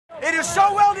It is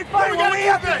so well defined. What we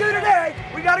have to do today,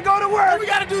 we got to go to work. We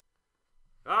got to do.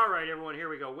 All right, everyone, here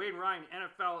we go. Wade and Ryan,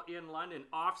 NFL in London,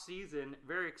 off-season.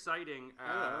 Very exciting.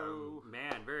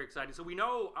 Man, very exciting. So we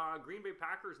know Green Bay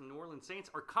Packers and New Orleans Saints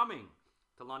are coming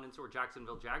to London, so are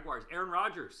Jacksonville Jaguars. Aaron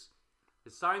Rodgers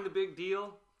has signed the big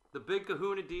deal, the big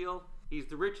kahuna deal. He's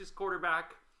the richest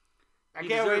quarterback. I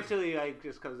can't wait till he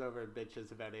just comes over and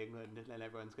bitches about England, and then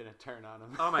everyone's going to turn on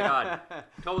him. Oh, my God.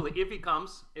 Totally. If he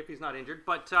comes, if he's not injured.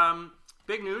 But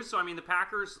big news. So, I mean, the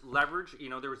Packers leverage.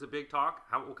 There was a big talk.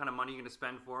 What kind of money are you going to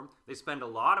spend for him? They spend a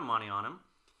lot of money on him.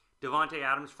 Devontae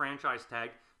Adams, franchise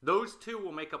tag. Those two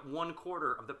will make up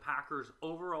 1/4 of the Packers'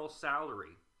 overall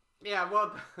salary. Yeah,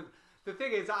 well, the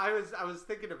thing is, I was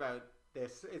thinking about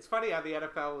this. It's funny how the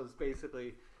NFL was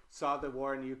basically saw the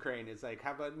war in Ukraine. It's like,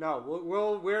 how about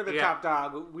we're the top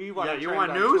dog. We want. Yeah, you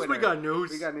want news? Twitter. We got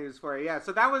news. We got news for you. Yeah,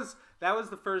 so that was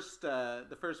the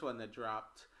first one that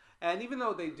dropped. And even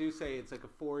though they do say it's like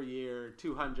a 4-year,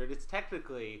 200, it's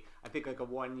technically, I think, like a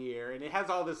 1 year. And it has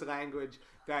all this language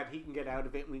that he can get out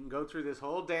of it. And we can go through this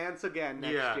whole dance again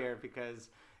next year. Because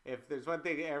if there's one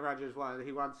thing Aaron Rodgers wants,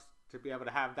 he wants to be able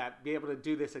to have that, be able to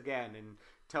do this again and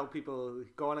tell people,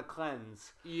 go on a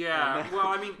cleanse. Yeah, well,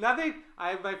 I mean...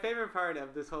 My favorite part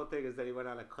of this whole thing is that he went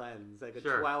on a cleanse, like a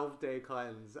 12-day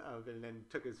cleanse and then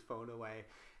took his phone away.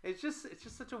 It's just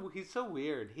such he's so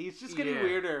weird. He's just getting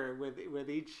weirder with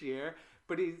each year,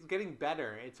 but he's getting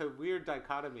better. It's a weird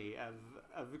dichotomy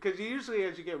of because usually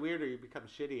as you get weirder, you become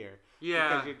shittier.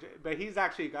 Yeah. But he's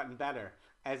actually gotten better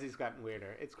as he's gotten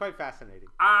weirder. It's quite fascinating.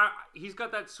 He's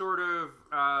got that sort of,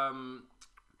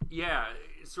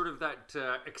 sort of that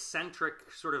eccentric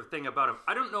sort of thing about him.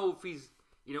 I don't know if he's...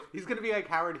 he's going to be like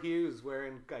Howard Hughes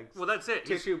wearing that's it.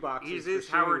 Tissue boxes. He's his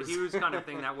Howard Hughes kind of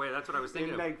thing that way. That's what I was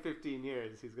thinking. In like 15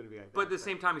 years, he's going to be like that. But at the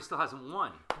same time, he still hasn't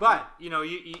won. But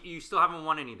you still haven't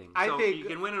won anything. So you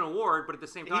can win an award, but at the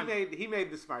same time, he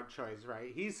made the smart choice,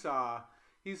 right? He saw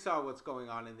what's going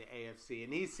on in the AFC,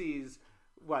 and he sees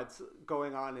what's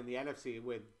going on in the NFC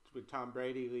with Tom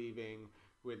Brady leaving,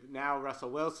 with now Russell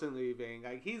Wilson leaving.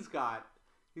 Like he's got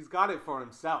it for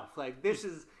himself. Like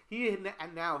he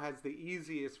now has the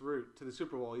easiest route to the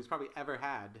Super Bowl he's probably ever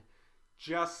had.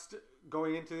 Just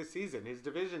going into the season, his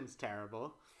division's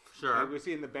terrible. Sure, like we're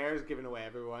seeing the Bears giving away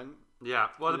everyone. Yeah,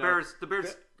 well, the Bears.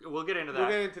 We'll get into that.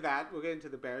 We'll get into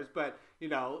the Bears, but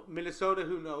Minnesota.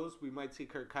 Who knows? We might see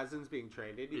Kirk Cousins being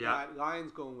traded. You got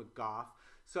Lions going with Goff.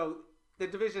 So the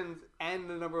divisions and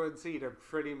the number 1 seed are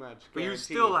pretty much guaranteed. But you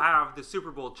still have the Super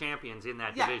Bowl champions in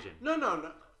that division.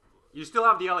 No. You still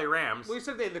have the LA Rams. We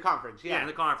said in the conference, in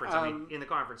the conference. In the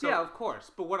conference. So, yeah, of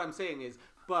course. But what I'm saying is,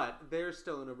 they're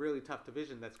still in a really tough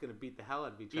division that's going to beat the hell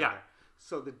out of each other.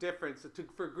 So the difference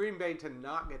for Green Bay to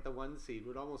not get the 1 seed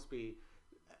would almost be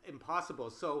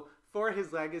impossible. So for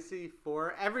his legacy,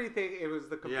 for everything, it was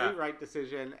the complete right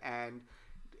decision, and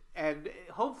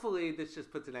hopefully this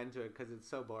just puts an end to it because it's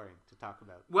so boring to talk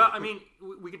about. Well, I mean,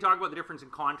 we can talk about the difference in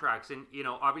contracts, and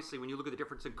obviously when you look at the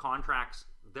difference in contracts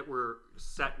that were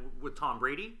set with Tom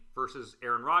Brady versus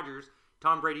Aaron Rodgers,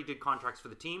 Tom Brady did contracts for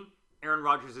the team. Aaron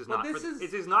Rodgers is not.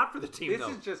 It is not for the team. This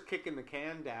is just kicking the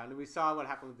can down, and we saw what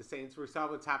happened with the Saints. We saw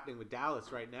what's happening with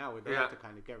Dallas right now, where they have to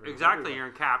kind of get rid of everyone. You're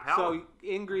in cap hell. So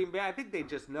in Green Bay, I think they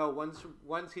just know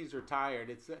once he's retired,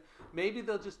 it's maybe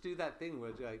they'll just do that thing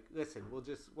where like, listen,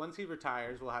 once he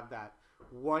retires, we'll have that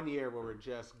 1 year where we're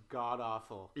just god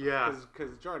awful. Yeah.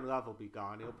 Because Jordan Love will be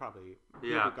gone. He'll be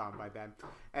gone by then.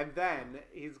 And then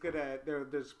he's gonna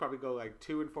there's probably go like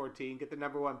 2-14, get the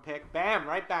number 1 pick, bam,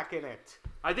 right back in it.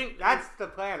 I think that's the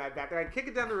plan. I bet they're gonna kick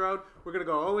it down the road. We're gonna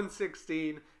go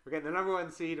 0-16. We're getting the number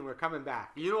 1 seed, and we're coming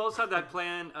back. You also had that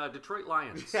plan, Detroit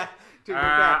Lions. Yeah,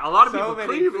 a lot of people.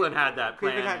 Cleveland had that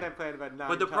plan. Cleveland had that plan about 9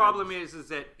 But the times. problem is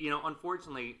that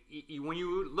unfortunately, when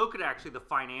you look at actually the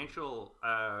financial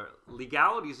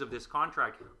legalities of this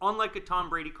contract, unlike a Tom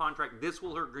Brady contract, this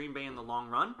will hurt Green Bay in the long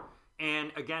run.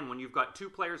 And again, when you've got 2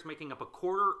 players making up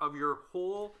 1/4 of your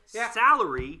whole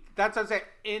salary, that's what I'm saying.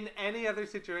 In any other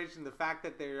situation, the fact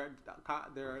that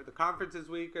the conference is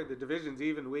weaker, the division's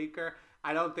even weaker,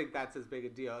 I don't think that's as big a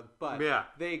deal. But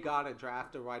they got to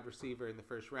draft a wide receiver in the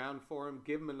first round for him,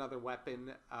 give him another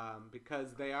weapon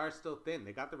because they are still thin.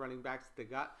 They got the running backs. They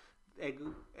got.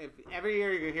 If every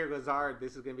year you hear Lazard,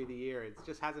 this is going to be the year. It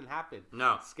just hasn't happened.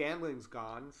 No, Scandling's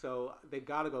gone, so they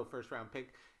got to go first round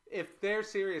pick. If they're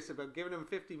serious about giving him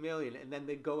 $50 million and then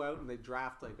they go out and they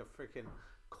draft like a freaking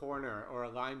corner or a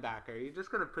linebacker, you're just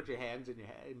gonna put your hands in your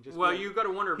head and just. Well, you got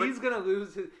to wonder. He's gonna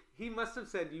lose. He must have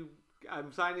said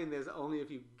I'm signing this only if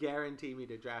you guarantee me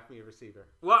to draft me a receiver.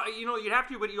 Well, you'd have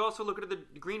to, but you also look at the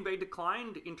Green Bay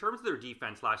declined in terms of their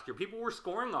defense last year. People were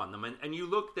scoring on them, and you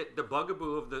looked at the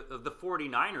bugaboo of the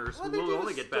 49ers, who will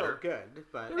only get better. Good,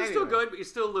 but they were still good, but you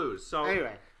still lose. So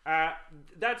anyway,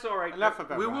 that's all right. Enough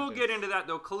about we Rodgers. will get into that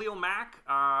though. Khalil Mack,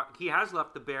 he has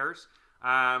left the Bears,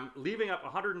 leaving up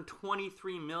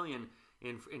 $123 million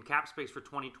in cap space for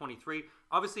 2023.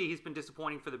 Obviously, he's been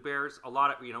disappointing for the Bears. A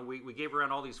lot of, we gave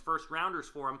around all these first rounders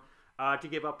for him to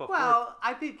give up a fourth.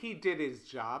 I think he did his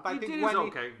job. I think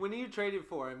when you traded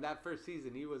for him that first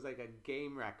season, he was like a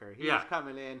game wrecker. He was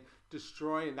coming in,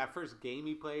 destroying. That first game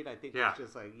he played, I think it was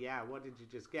just like, what did you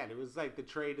just get? It was like the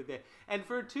trade of the... And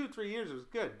for 2-3 years, it was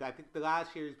good. I think the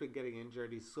last year he's been getting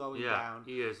injured. He's slowing down.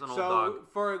 He is an old dog.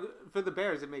 So for the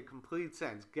Bears, it made complete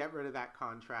sense. Get rid of that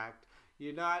contract.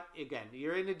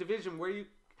 You're in a division where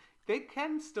they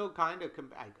can still kind of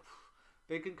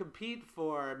they can compete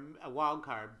for a wild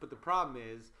card, but the problem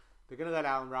is they're going to let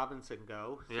Allen Robinson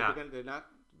go. So they're not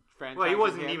franchising. Well, he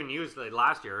wasn't him. even used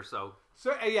last year, so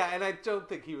and I don't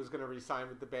think he was going to re-sign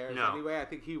with the Bears anyway. I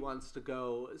think he wants to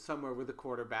go somewhere with a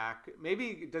quarterback.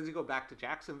 Maybe does he go back to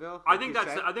Jacksonville? I think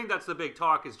that's the big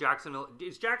talk. Is Jacksonville,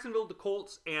 the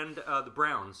Colts, and the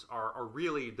Browns are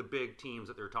really the big teams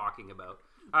that they're talking about.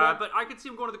 But I could see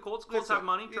him going to the Colts. Colts have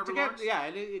money. Trevor Lawrence.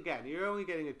 And again, you're only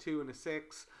getting a 2 and a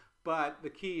 6, but the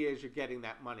key is you're getting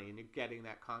that money and you're getting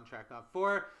that contract off.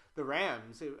 For the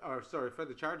Rams, for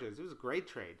the Chargers, it was a great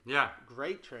trade. Yeah.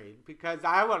 Great trade, because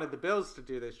I wanted the Bills to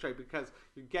do this trade, because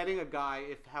you're getting a guy,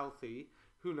 if healthy,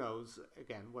 who knows,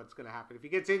 again, what's going to happen. If he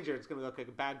gets injured, it's going to look like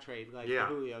a bad trade, like the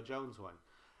Julio Jones one.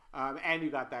 And you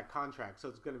got that contract, so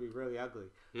it's going to be really ugly.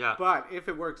 Yeah. But if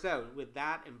it works out with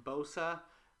that and Bosa,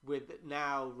 with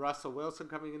now Russell Wilson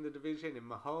coming in the division and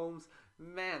Mahomes,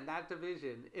 man, that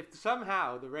division, if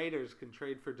somehow the Raiders can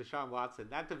trade for Deshaun Watson,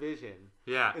 that division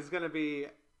is going to be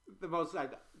the most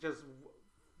just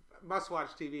must-watch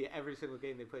TV every single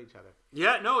game they play each other.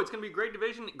 Yeah, no, it's going to be a great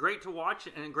division, great to watch,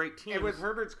 and a great team. And with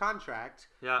Herbert's contract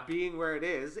being where it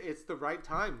is, it's the right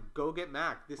time. Go get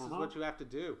Mac. This is what you have to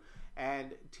do.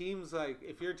 And teams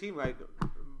if you're a team like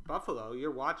Buffalo,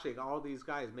 you're watching all these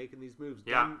guys making these moves.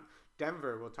 Yeah.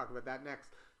 Denver, we'll talk about that next.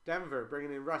 Denver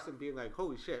bringing in Russ and being like,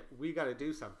 holy shit, we got to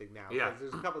do something now. Yeah. Because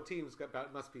there's a couple teams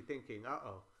that must be thinking,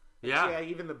 uh-oh. Yeah.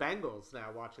 Even the Bengals now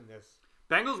watching this.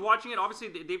 Bengals watching it, obviously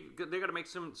they got to make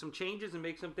some changes and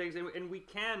make some things, and we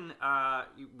can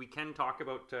talk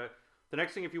about the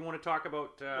next thing if you want to talk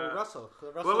about Russell.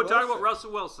 We'll talk about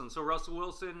Russell Wilson. So Russell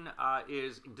Wilson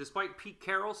is, despite Pete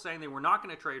Carroll saying they were not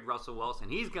going to trade Russell Wilson,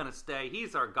 he's going to stay.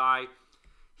 He's our guy.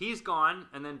 He's gone,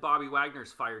 and then Bobby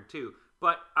Wagner's fired too.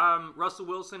 But Russell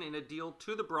Wilson in a deal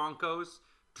to the Broncos,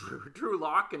 Drew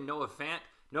Lock and Noah Fant.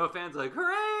 Noah Fant's like, hooray,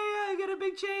 I get a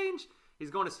big change. He's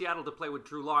going to Seattle to play with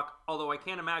Drew Lock, although I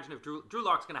can't imagine if Drew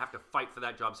Lock's going to have to fight for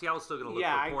that job. Seattle's still going to look for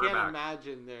a quarterback. I can't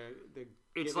imagine they're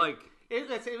it's giving, like...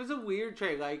 It was a weird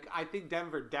trade. I think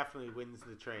Denver definitely wins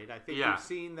the trade. I think we've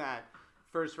seen that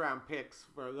first-round picks,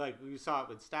 for we saw it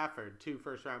with Stafford, 2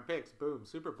 first-round picks, boom,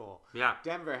 Super Bowl. Yeah.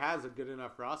 Denver has a good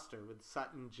enough roster with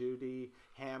Sutton, Judy,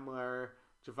 Hamler,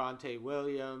 Javonte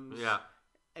Williams. Yeah.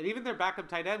 And even their backup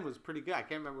tight end was pretty good. I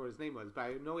can't remember what his name was, but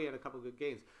I know he had a couple good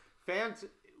games.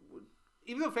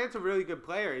 Even though Fant's a really good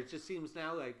player, it just seems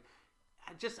now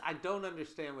I don't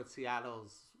understand what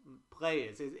Seattle's play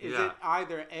is. Is it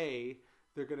either A,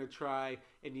 they're going to try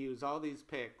and use all these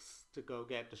picks to go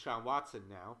get Deshaun Watson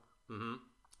now,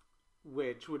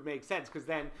 which would make sense because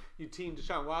then you team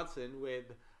Deshaun Watson with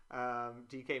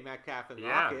DK Metcalf and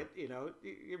Lockett.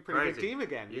 You're a pretty good team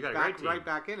again. You got back, a great team. right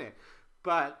back in it.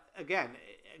 But again,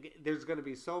 there's going to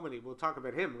be so many. We'll talk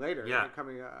about him later.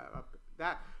 Coming up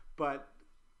that, but.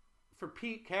 For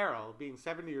Pete Carroll, being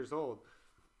 70 years old,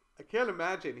 I can't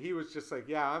imagine he was just like,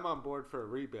 yeah, I'm on board for a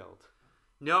rebuild.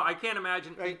 No, I can't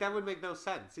imagine. That would make no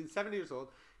sense. He's 70 years old.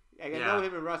 I know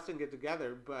him and Rustin get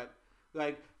together, but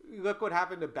look what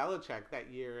happened to Belichick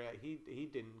that year. He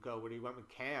didn't go when he went with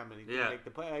Cam and he didn't make the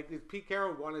play. Does Pete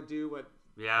Carroll want to do what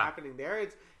happening there?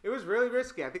 It was really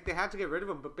risky. I think they had to get rid of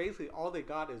him, but basically all they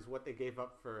got is what they gave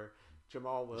up for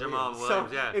Jamal Williams. So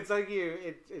it's like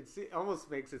it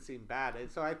almost makes it seem bad. And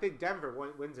so I think Denver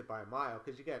wins it by a mile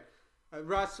because you get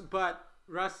Russ, but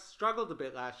Russ struggled a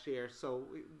bit last year. So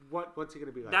what's he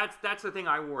going to be like? That's the thing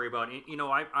I worry about.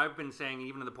 I've been saying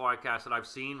even in the podcast that I've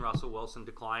seen Russell Wilson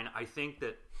decline. I think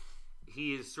that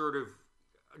he is sort of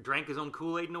drank his own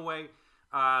Kool-Aid in a way.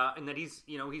 And that he's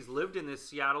lived in this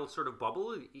Seattle sort of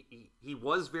bubble. He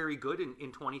was very good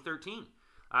in 2013.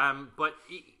 But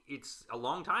it's a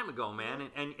long time ago, man,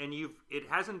 and it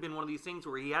hasn't been one of these things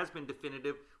where he has been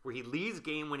definitive, where he leads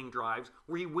game-winning drives,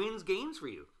 where he wins games for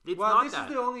you. It's not this is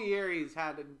the only year he's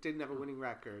didn't have a winning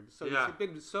record, so he's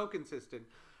been so consistent.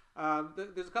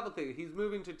 There's a couple things. He's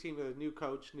moving to a team with a new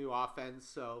coach, new offense,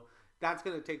 so that's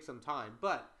going to take some time.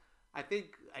 But I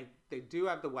think they do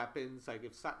have the weapons. Like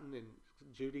if Sutton and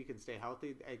Judy can stay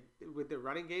healthy with their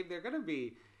running game, they're going to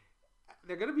be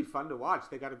fun to watch.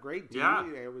 They got a great D.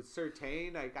 It was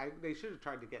Surtain. They should have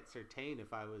tried to get Surtain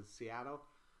if I was Seattle.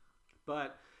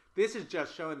 But this is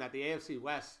just showing that the AFC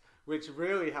West, which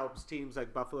really helps teams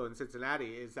like Buffalo and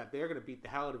Cincinnati, is that they're going to beat the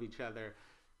hell out of each other,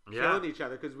 killing each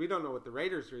other, because we don't know what the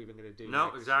Raiders are even going to do.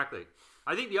 No, exactly.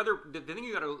 I think the thing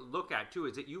you got to look at too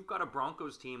is that you've got a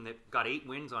Broncos team that got 8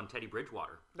 wins on Teddy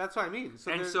Bridgewater. That's what I mean.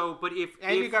 But if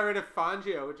you got rid of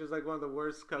Fangio, which is like one of the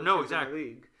worst coaches in the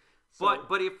league. So,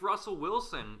 but if Russell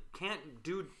Wilson can't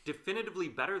do definitively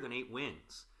better than 8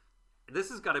 wins, this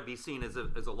has got to be seen as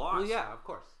a loss. Well, yeah, of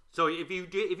course. So if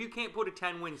you can't put a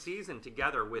 10-win season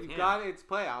together with him, it's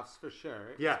playoffs for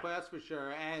sure. Yeah, it's playoffs for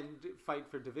sure, and fight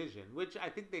for division, which I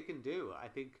think they can do. I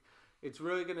think it's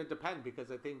really going to depend,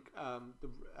 because I think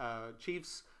the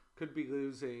Chiefs could be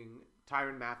losing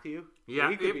Tyrann Mathieu. Yeah,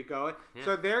 he could be going. Yeah.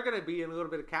 So they're going to be in a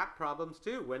little bit of cap problems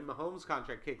too when Mahomes'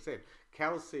 contract kicks in.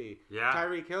 Kelsey,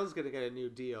 Tyreek Hill's going to get a new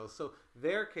deal, so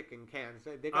they're kicking cans.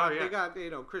 They got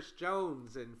Chris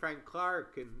Jones and Frank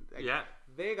Clark, and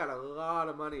they got a lot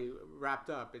of money wrapped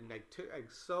up in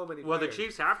so many. Well, players. The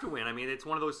Chiefs have to win. I mean, it's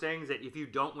one of those things that if you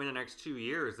don't win the next 2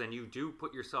 years, then you do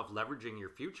put yourself leveraging your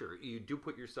future. You do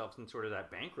put yourself in sort of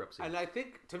that bankruptcy. And I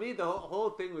think, to me, the whole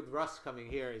thing with Russ coming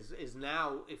here is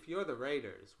now, if you're the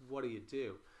Raiders, what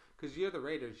do? Because you're the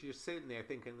Raiders, you're sitting there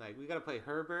thinking, like, we got to play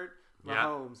Herbert,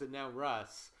 Mahomes, and now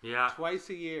Russ twice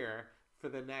a year for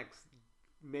the next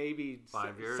maybe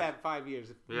 5 years. 5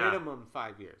 years, minimum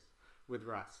 5 years with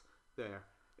Russ there.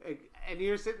 And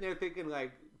you're sitting there thinking,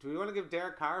 like, do we want to give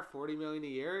Derek Carr $40 million a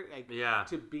year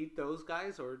to beat those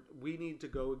guys, or we need to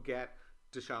go get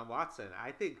Deshaun Watson?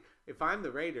 I think if I'm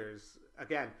the Raiders,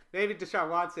 again, maybe Deshaun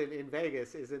Watson in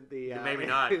Vegas isn't the maybe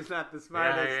not. Is not the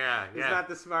smartest. It's not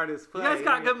the smartest play. You guys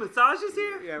got good massages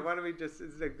here. Yeah, why don't we just?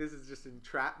 It's like this is just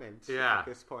entrapment at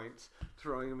this point,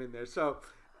 throwing him in there. So.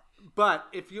 But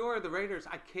if you're the Raiders,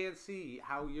 I can't see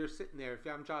how you're sitting there. If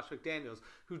I'm Josh McDaniels,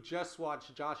 who just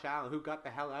watched Josh Allen, who got the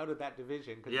hell out of that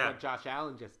division because of what Josh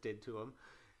Allen just did to him,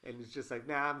 and it's just like,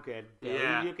 nah, I'm good.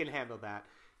 You can handle that.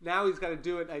 Now he's got to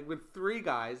do it with 3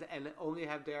 guys and only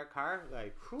have Derek Carr.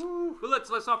 Like, whew. But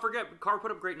let's not forget, Carr put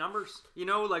up great numbers.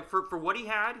 For what he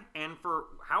had and for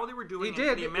how they were doing. He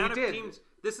did. The amount of teams.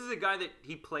 This is a guy that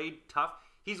he played tough.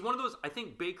 He's one of those. I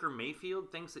think Baker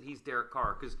Mayfield thinks that he's Derek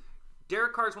Carr, because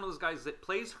Derek Carr is one of those guys that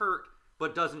plays hurt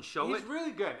but doesn't show it. He's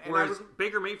really good. And whereas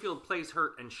Baker Mayfield plays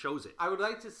hurt and shows it. I would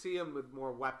like to see him with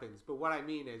more weapons, but what I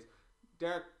mean is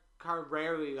Derek Carr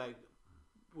rarely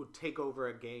would take over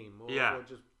a game or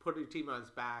just put a team on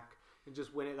his back and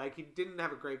just win it. Like, he didn't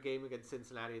have a great game against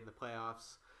Cincinnati in the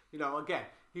playoffs. Again,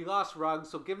 he lost Ruggs,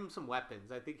 so give him some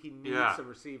weapons. I think he needs some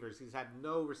receivers. He's had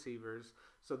no receivers.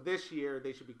 So this year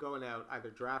they should be going out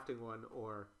either drafting one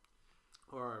or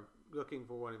looking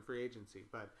for one in free agency.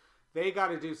 But they got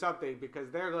to do something, because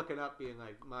they're looking up being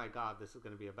like, my God, this is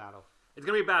going to be a battle. It's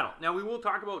going to be a battle. Now, we will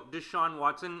talk about Deshaun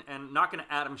Watson, and not going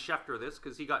to Adam Schefter this,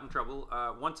 because he got in trouble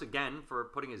once again for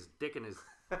putting his dick in his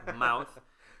mouth.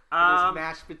 His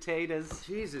mashed potatoes.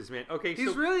 Jesus, man. Okay,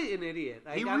 he's really an idiot.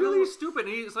 He's really stupid.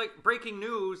 And he's like, breaking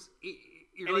news.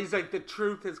 He's like, the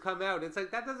truth has come out. It's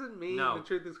like, that doesn't mean the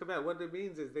truth has come out. What it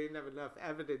means is they didn't have enough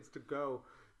evidence to go.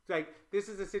 It's like, this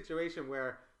is a situation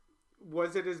where,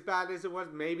 was it as bad as it was?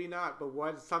 Maybe not, but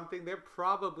was something there?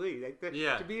 Probably.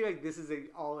 To be like, this is an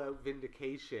all-out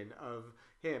vindication of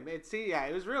him. It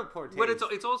was real poor taste. But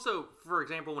it's also, for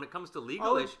example, when it comes to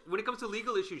legal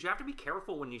issues, you have to be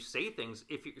careful when you say things,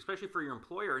 especially for your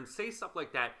employer, and say stuff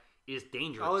like that is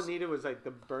dangerous. All it needed was like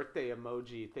the birthday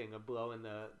emoji thing of blowing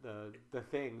the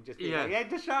thing, just being like, "Hey,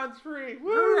 Deshaun's free!" Woo!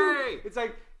 Hooray! It's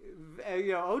like,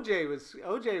 OJ was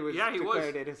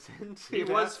declared innocent. He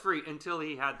was free until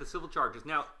he had the civil charges.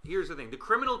 Now, here's the thing: the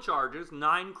criminal charges,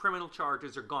 9 criminal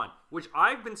charges, are gone, which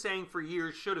I've been saying for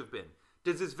years should have been.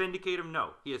 Does this vindicate him? No.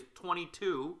 He has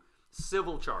 22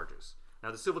 civil charges.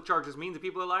 Now, the civil charges mean that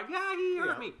people are like, "Yeah, he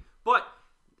hurt me," but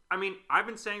I mean, I've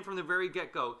been saying from the very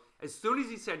get-go, as soon as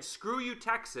he said, "Screw you,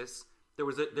 Texas," there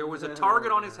was a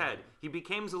target on his head. He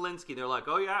became Zelensky. They're like,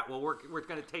 "Oh yeah, well we're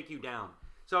going to take you down."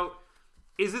 So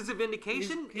Is this a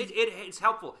vindication? It's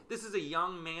helpful. This is a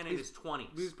young man in his 20s.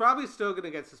 He's probably still going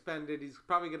to get suspended. He's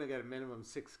probably going to get a minimum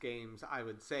 6 games, I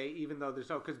would say, even though there's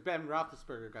no... Because Ben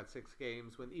Roethlisberger got 6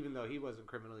 games, even though he wasn't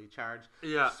criminally charged.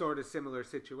 Yeah. Sort of similar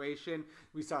situation.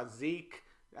 We saw Zeke...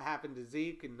 happened to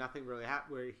Zeke, and nothing really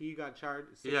happened where he got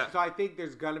charged. So I think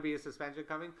there's going to be a suspension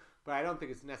coming, but I don't think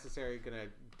it's necessarily going to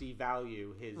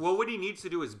devalue his... Well, what he needs to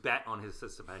do is bet on his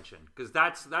suspension, because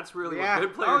that's really what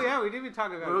good players... Oh, yeah, we didn't even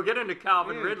talk about... We'll get into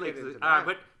Calvin Ridley.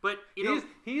 But you know...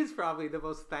 He's probably the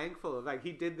most thankful of, like,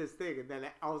 he did this thing, and then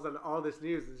all of a sudden, all this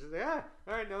news is just, all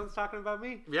right, no one's talking about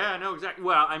me. Yeah, no, exactly.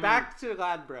 Well, I mean... Back to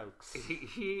Ladbrokes.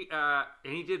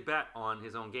 He did bet on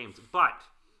his own games, but...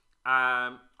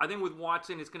 I think with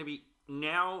Watson, it's going to be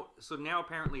now. So now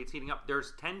apparently it's heating up.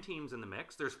 There's 10 teams in the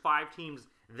mix. There's 5 teams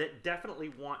that definitely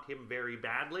want him very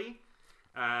badly.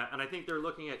 And I think they're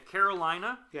looking at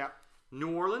Carolina,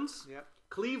 New Orleans,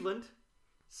 Cleveland,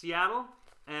 Seattle,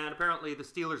 and apparently the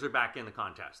Steelers are back in the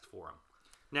contest for him.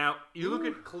 Now, you look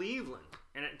at Cleveland,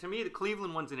 and to me, the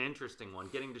Cleveland one's an interesting one,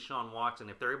 getting Deshaun Watson.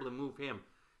 If they're able to move him,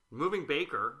 moving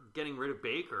Baker, getting rid of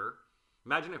Baker,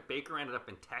 imagine if Baker ended up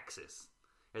in Texas.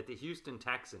 At the Houston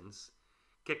Texans,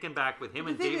 kicking back with him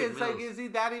and Davis Mills. Like, is he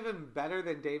that even better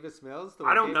than Davis Mills?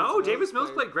 I don't know. Davis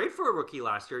Mills played great for a rookie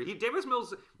last year. Davis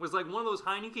Mills was like one of those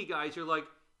Heineke guys. You're like,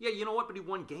 yeah, you know what? But he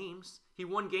won games. He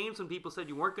won games when people said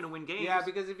you weren't going to win games. Yeah,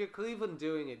 because if you're Cleveland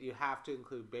doing it, you have to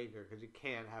include Baker because you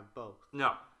can't have both.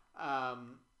 No.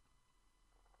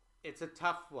 It's a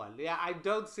tough one. Yeah, I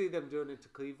don't see them doing it to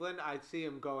Cleveland. I see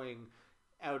him going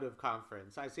out of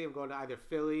conference. I see him going to either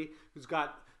Philly, who's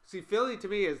got... See, Philly to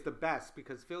me is the best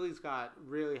because Philly's got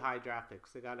really high draft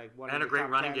picks. They got like one and a great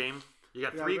running game. You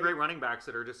got 3 great running backs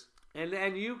that are just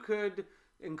and you could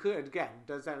include again.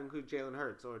 Does that include Jalen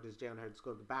Hurts or does Jalen Hurts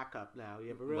go to the backup now? You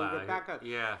have a really good backup.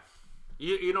 Yeah,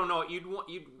 you don't know. You'd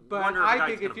but wonder. I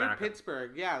think if you're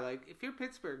Pittsburgh, if you're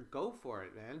Pittsburgh, go for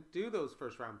it, man. Do those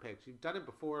first round picks. You've done it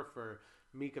before for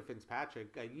Mika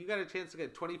Fitzpatrick. You got a chance to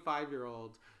get a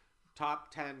 25-year-old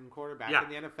top 10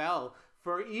 quarterback in the NFL.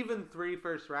 For even 3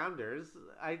 first rounders,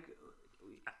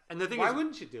 and the thing why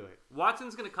wouldn't you do it?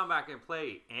 Watson's going to come back and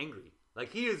play angry.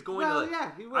 Like he is going to. Like, yeah,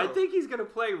 he will. I think he's going to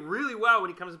play really well when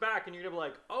he comes back, and you're going to be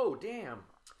like, oh damn.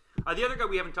 The other guy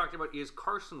we haven't talked about is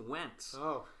Carson Wentz.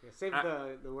 Oh, save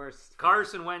the worst.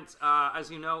 Carson Wentz, as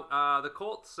you know, the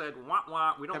Colts said, wah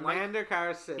wah, we don't Commander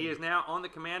Carson. He is now on the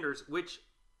Commanders, which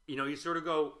you sort of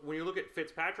go when you look at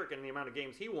Fitzpatrick and the amount of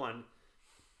games he won.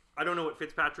 I don't know what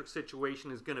Fitzpatrick's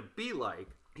situation is going to be like.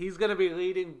 He's going to be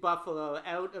leading Buffalo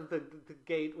out of the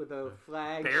gate with a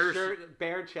flag shirt,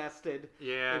 bare-chested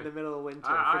in the middle of winter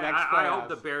for next playoffs. I hope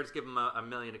the Bears give him $1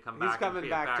 million to come back. He's coming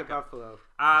back to Buffalo.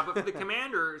 But for the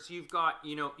Commanders, you've got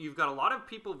a lot of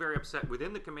people very upset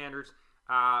within the Commanders.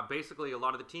 Basically, a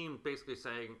lot of the team basically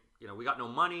saying, we got no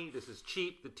money. This is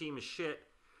cheap. The team is shit.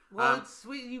 Well, it's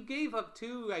sweet. You gave up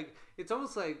 2. Like it's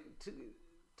almost like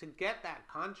to get that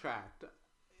contract.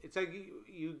 It's like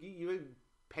you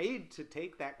paid to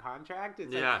take that contract.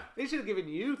 It's like they should have given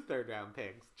you 3rd round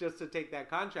picks just to take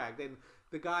that contract. And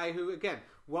the guy who, again,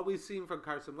 what we've seen from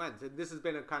Carson Wentz, and this has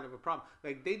been a kind of a problem.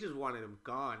 Like they just wanted him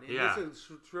gone. And this is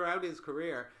throughout his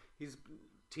career. He's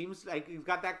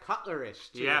got that Cutler-ish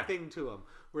thing to him,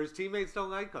 where his teammates don't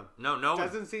like him. No,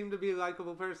 doesn't seem to be a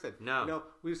likable person. No,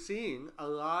 we've seen a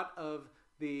lot of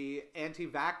the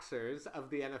anti-vaxxers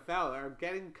of the NFL are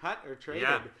getting cut or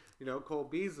traded. Cole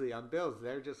Beasley on Bills.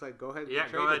 They're just like, go ahead and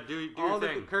trade go ahead, do your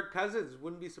thing. Kirk Cousins,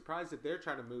 wouldn't be surprised if they're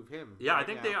trying to move him. Yeah, I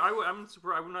think I'm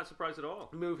not surprised at all.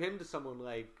 Move him to someone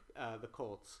like the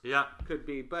Colts. Yeah. Could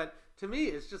be. But to me,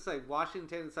 it's just like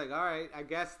Washington, it's like, all right, I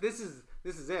guess this is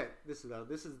it. This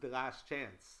is the last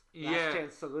chance. Last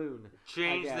chance saloon.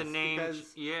 Change the name.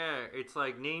 It's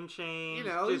like name change.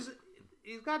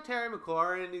 He's got Terry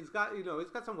McLaurin. He's got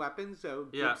some weapons. So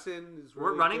Gibson is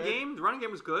really running good. game. The running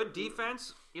game was good.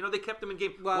 Defense, they kept them in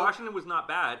game. Well, Washington was not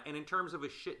bad, and in terms of a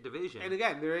shit division. And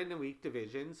again, they're in a weak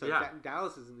division, so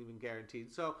Dallas isn't even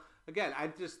guaranteed. So again, I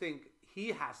just think he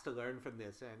has to learn from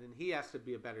this and he has to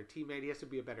be a better teammate. He has to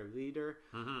be a better leader.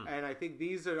 Mm-hmm. And I think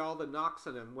these are all the knocks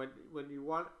on him when you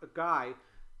want a guy.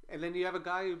 And then you have a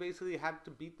guy who basically had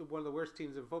to beat one of the worst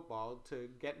teams in football to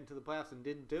get into the playoffs and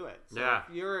didn't do it. So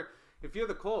if you're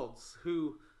the Colts,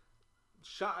 who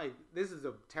this is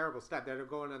a terrible stat. They're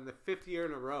going on the 5th year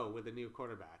in a row with a new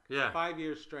quarterback. 5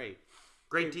 years straight.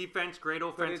 Great defense, great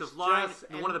offensive line,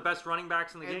 and one of the best running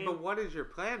backs in the game. But what is your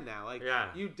plan now?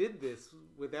 You did this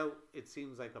without, it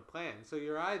seems like, a plan. So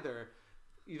you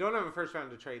don't have a first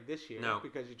round to trade this year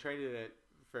because you traded it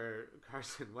for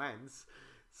Carson Wentz.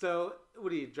 So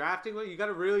what are you drafting? Well, you got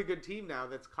a really good team now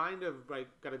that's kind of like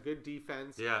got a good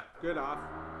defense. Yeah. Good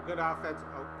offense.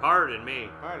 Oh, Pardon me.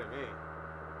 pardon me.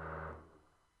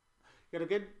 Got a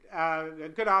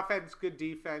good offense, good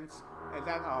defense, and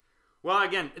that. Oh. Well,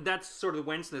 again, that's sort of the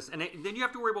Wentz's. And then you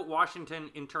have to worry about Washington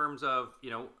in terms of,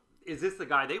 is this the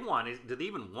guy they want? Do they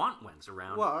even want Wentz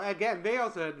around? Well, again, they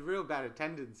also had real bad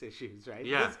attendance issues, right?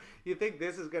 Yeah. You think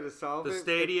this is going to solve the it?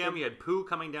 stadium, you had poo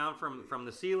coming down from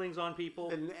the ceilings on people.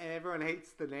 And everyone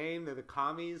hates the name. They're the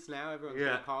commies now. Everyone's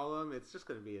going to call them. It's just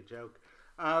going to be a joke.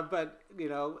 But,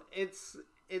 it's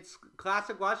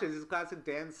classic Washington. It's classic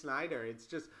Dan Snyder. It's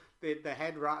just the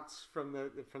head rots from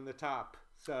the top.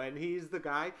 So, and he's the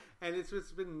guy, and it's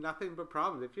just been nothing but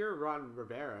problems. If you're Ron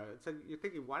Rivera, it's like you're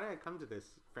thinking, why did I come to this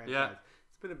franchise? Yeah.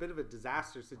 It's been a bit of a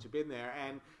disaster since you've been there,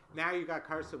 and now you got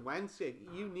Carson Wentz.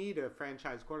 You need a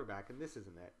franchise quarterback, and this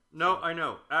isn't it. No, I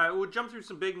know. We'll jump through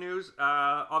some big news.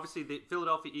 Obviously, the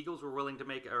Philadelphia Eagles were willing to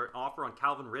make an offer on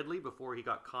Calvin Ridley before he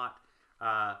got caught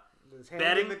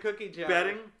betting the cookie jar.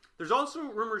 Betting. There's also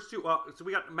rumors too. So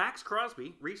we got Max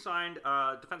Crosby re-signed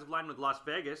defensive lineman with Las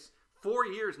Vegas. 4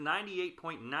 years,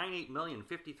 $98.98 million,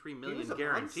 $53 million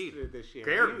guaranteed this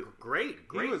year. Great.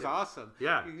 He was awesome.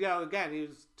 Yeah. Again, he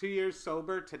was 2 years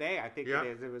sober today. I think it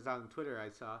is. It was on Twitter.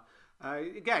 I saw.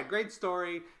 Again, great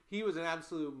story. He was an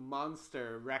absolute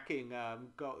monster, wrecking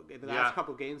in the last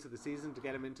couple games of the season to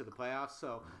get him into the playoffs.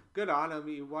 So good on him.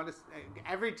 You want to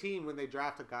every team when they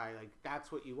draft a guy, like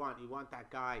that's what you want. You want that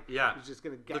guy who's just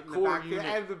going to get in the backfield.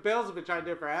 And the Bills have been trying to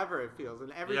do it forever. It feels,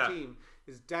 and every team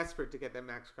is desperate to get that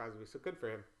Max Crosby. So good for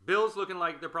him. Bills looking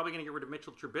like they're probably going to get rid of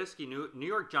Mitchell Trubisky. New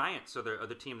York Giants are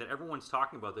the team that everyone's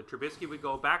talking about. That Trubisky would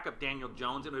go back up Daniel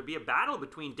Jones, and it would be a battle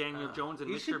between Daniel Jones and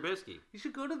Mitch Trubisky. You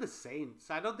should go to the Saints.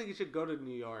 I don't think you should go to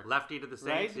New York. Lefty to the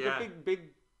Saints, right? The big,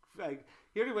 like,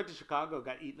 he already went to Chicago,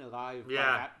 got eaten alive by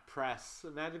that press.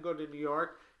 Imagine going to New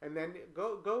York and then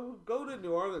go to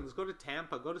New Orleans, go to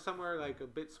Tampa, go to somewhere like a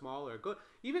bit smaller. Go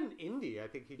even Indy. I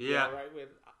think he'd be all right with.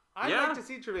 I'd like to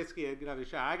see Trubisky get another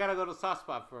shot. I gotta go to soft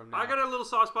spot for him now. I got a little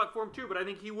soft spot for him too, but I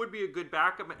think he would be a good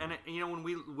backup. And when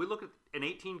we look at an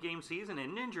 18-game season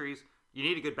and injuries, you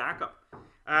need a good backup.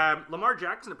 Lamar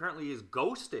Jackson apparently is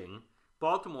ghosting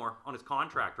Baltimore on his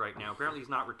contract right now. Apparently he's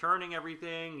not returning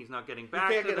everything. He's not getting back.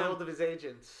 He can't get a hold of his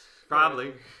agents.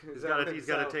 Probably. He's got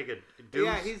to take a deuce.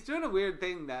 Yeah, he's doing a weird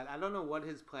thing that I don't know what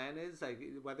his plan is. Like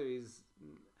whether he's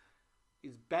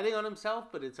betting on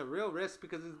himself, but it's a real risk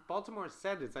because Baltimore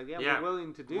said it's like, we're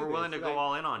willing to do this. We're willing to go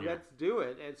all in on you. Let's do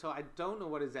it. And so I don't know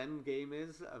what his end game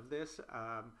is of this.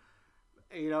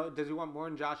 Does he want more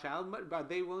than Josh Allen? But are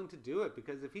they willing to do it?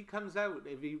 Because if he comes out,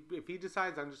 if he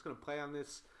decides I'm just going to play on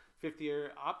this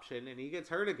 5th-year option and he gets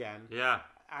hurt again,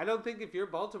 I don't think if you're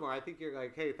Baltimore, I think you're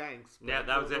like, hey, thanks. Yeah,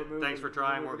 that was it. Thanks for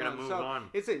trying. We're going to move on.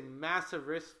 It's a massive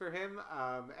risk for him,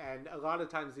 and a lot of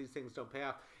times these things don't pay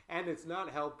off. And it's not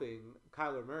helping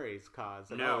Kyler Murray's cause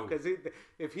at all. Because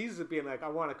if he's being like, I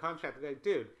want a contract, like,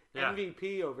 dude,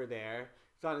 MVP over there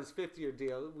is on his 5th-year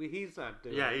deal. He's not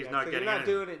doing it. Yeah, he's not getting it. You're not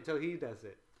doing it until he does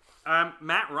it.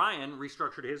 Matt Ryan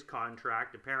restructured his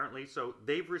contract, apparently. So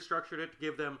they've restructured it to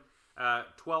give them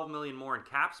 $12 million more in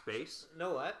cap space. You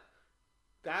know what?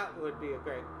 That would be a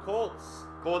great Colts,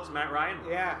 Matt Ryan?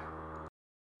 Yeah.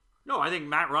 No, I think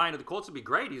Matt Ryan of the Colts would be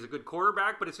great. He's a good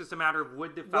quarterback, but it's just a matter of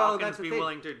would the Falcons be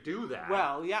willing to do that?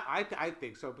 Well, yeah, I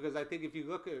think so because I think if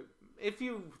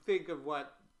you think of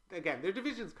what, again, their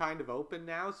division's kind of open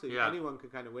now, so anyone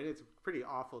could kind of win. It's a pretty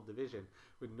awful division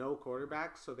with no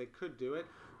quarterbacks, so they could do it.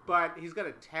 But he's got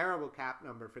a terrible cap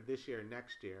number for this year and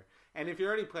next year. And if you're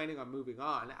already planning on moving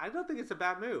on, I don't think it's a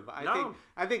bad move.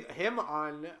 I think him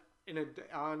on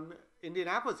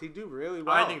Indianapolis, he'd do really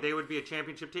well. I think they would be a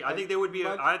championship team. I think they would be.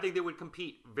 I think they would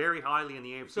compete very highly in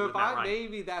the AFC. So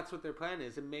maybe that's what their plan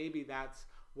is, and maybe that's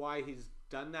why he's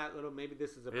done that little. Maybe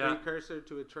this is a precursor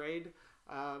to a trade.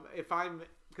 If I'm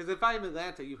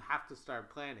Atlanta, you have to start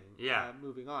planning.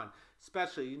 Moving on,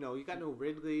 especially you got no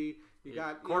Ridley. You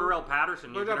got Cordarrelle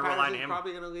Patterson. You're going to rely on him.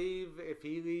 Probably going to leave. If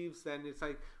he leaves, then it's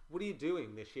like, what are you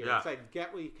doing this year? It's like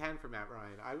get what you can from Matt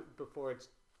Ryan before it's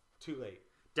too late.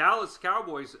 Dallas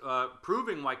Cowboys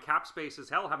proving why cap space is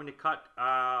hell, having to cut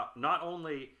not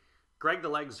only Greg the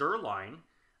Leg Zuerlein,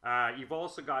 you've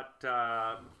also got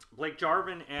Blake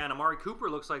Jarvin and Amari Cooper.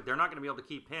 Looks like they're not going to be able to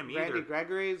keep him either.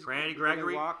 Randy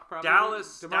Gregory. Walk,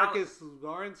 Dallas.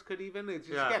 Lawrence could even. It's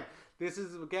just, again, this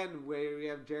is, where we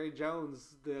have Jerry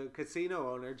Jones, the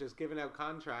casino owner, just giving out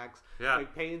contracts.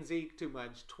 Like paying Zeke too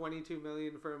much. $22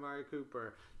 million for Amari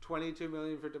Cooper. $22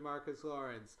 million for DeMarcus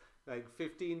Lawrence. Like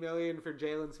 $15 million for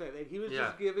Jalen Smith. Like he was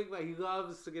just giving. He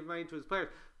loves to give money to his players,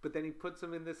 but then he puts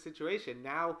them in this situation.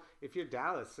 Now, if you're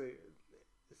Dallas,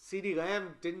 CeeDee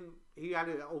Lamb he had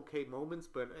okay moments,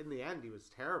 but in the end, he was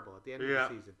terrible at the end of the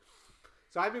season.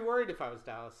 So I'd be worried if I was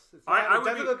Dallas. It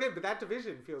doesn't look good, but that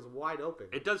division feels wide open.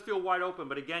 It does feel wide open,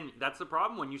 but again, that's the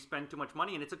problem when you spend too much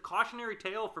money, and it's a cautionary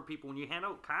tale for people when you hand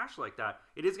out cash like that.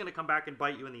 It is going to come back and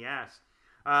bite you in the ass.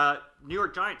 New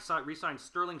York Giants re-signed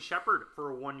Sterling Shepard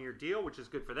for a 1-year deal, which is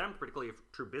good for them, particularly if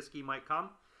Trubisky might come.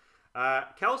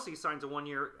 Kelsey signs a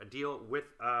 1-year deal with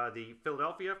the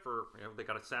Philadelphia for, they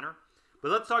got a center.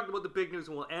 But let's talk about the big news,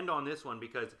 and we'll end on this one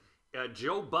because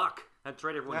Joe Buck. That's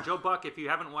right, everyone. Joe Buck, if you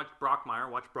haven't watched Brockmire,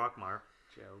 watch Brockmire.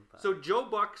 Joe Buck. So Joe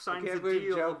Buck signs a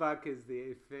deal. Joe Buck is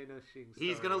the finishing story.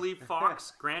 He's going to leave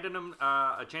Fox, granted him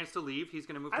a chance to leave. He's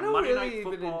going to move to Monday Night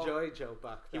Football. I don't really even enjoy Joe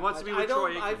Buck. He wants to be with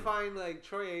Troy Aikman. I find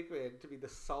Troy Aikman to be the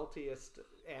saltiest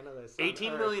analyst.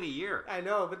 $18 million a year. I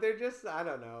know, but they're just, I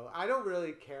don't know. I don't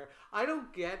really care. I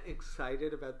don't get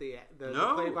excited about the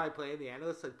play-by-play and the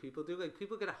analysts like people do.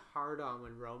 People get a hard-on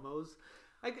when Romo's.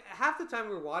 Half the time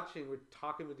we're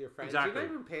talking with your friends. Exactly. You're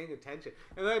not even paying attention.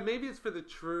 And maybe it's for the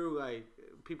true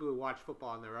people who watch football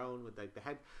on their own with the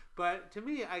head. But to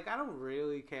me, I don't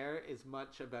really care as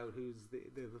much about who's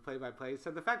the play-by-play. So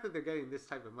the fact that they're getting this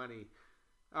type of money,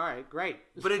 all right, great.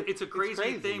 But it's a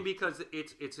crazy thing because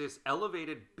it's this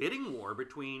elevated bidding war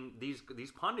between these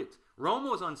pundits.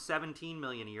 Romo's on $17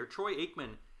 million a year. Troy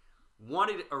Aikman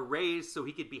wanted a raise so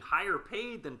he could be higher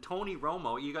paid than Tony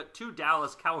Romo. You got two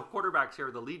Dallas Cowboys quarterbacks here,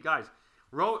 the lead guys.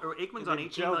 Aikman's on $18 million.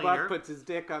 Joe Buck puts his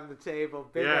dick on the table.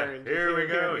 Here we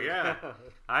go. Yeah,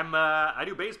 I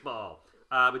do baseball.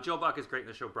 But Joe Buck is great in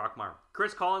the show Brockmire.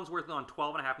 Chris Collinsworth on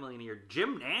 $12.5 million a year.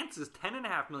 Jim Nantz is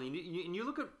 $10.5 million. And you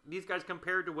look at these guys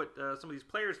compared to what some of these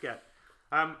players get.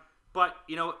 But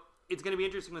it's going to be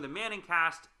interesting with the Manning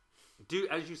cast.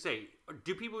 As you say,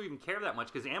 do people even care that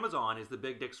much? Because Amazon is the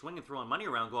big dick swinging, throwing money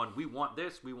around, going, we want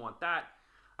this, we want that.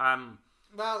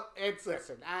 Well,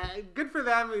 listen, good for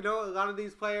them. A lot of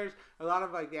these players, a lot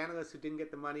of the analysts who didn't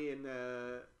get the money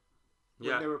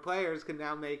when they were players can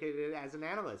now make it as an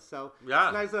analyst. So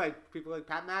it's nice people like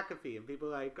Pat McAfee and people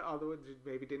like all the ones who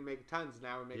maybe didn't make tons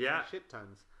now are making shit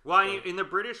tons. Well, in the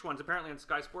British ones, apparently on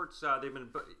Sky Sports, they've been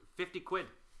 50 quid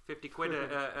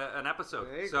an episode.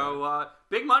 So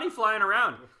big money flying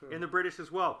around in the British as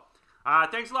well.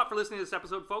 Thanks a lot for listening to this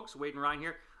episode, folks. Wade and Ryan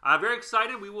here. Very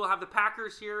excited. We will have the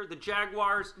Packers here, the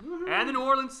Jaguars, and the New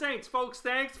Orleans Saints. Folks,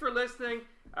 thanks for listening.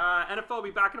 NFL will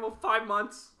be back in about 5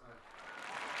 months.